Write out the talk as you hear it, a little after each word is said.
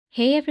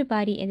Hey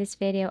everybody, in this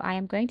video, I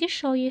am going to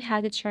show you how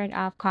to turn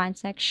off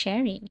contact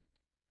sharing.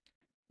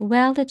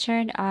 Well, to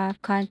turn off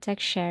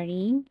contact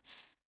sharing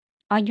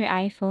on your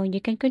iPhone,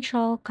 you can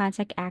control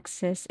contact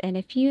access in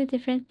a few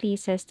different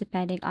places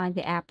depending on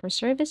the app or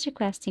service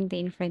requesting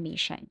the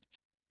information.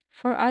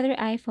 For other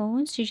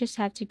iPhones, you just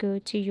have to go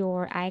to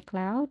your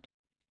iCloud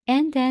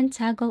and then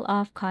toggle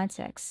off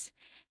contacts.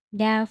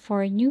 Now,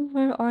 for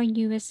newer or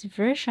newest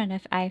version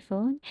of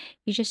iPhone,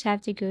 you just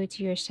have to go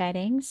to your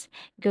settings,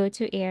 go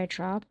to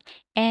airdrop,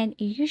 and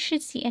you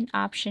should see an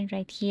option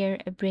right here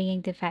bringing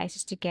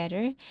devices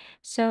together.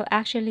 So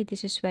actually,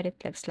 this is what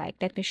it looks like.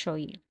 Let me show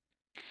you.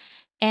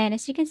 And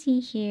as you can see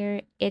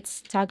here,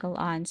 it's toggle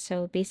on.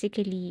 So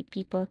basically,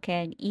 people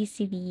can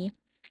easily,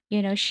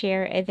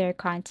 share their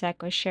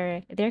contact or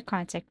share their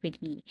contact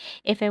with me.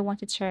 If I want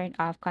to turn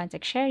off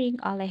contact sharing,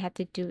 all I have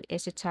to do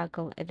is to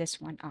toggle this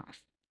one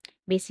off.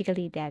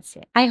 Basically, that's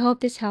it. I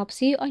hope this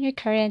helps you on your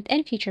current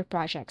and future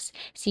projects.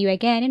 See you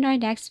again in our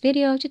next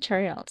video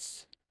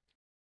tutorials.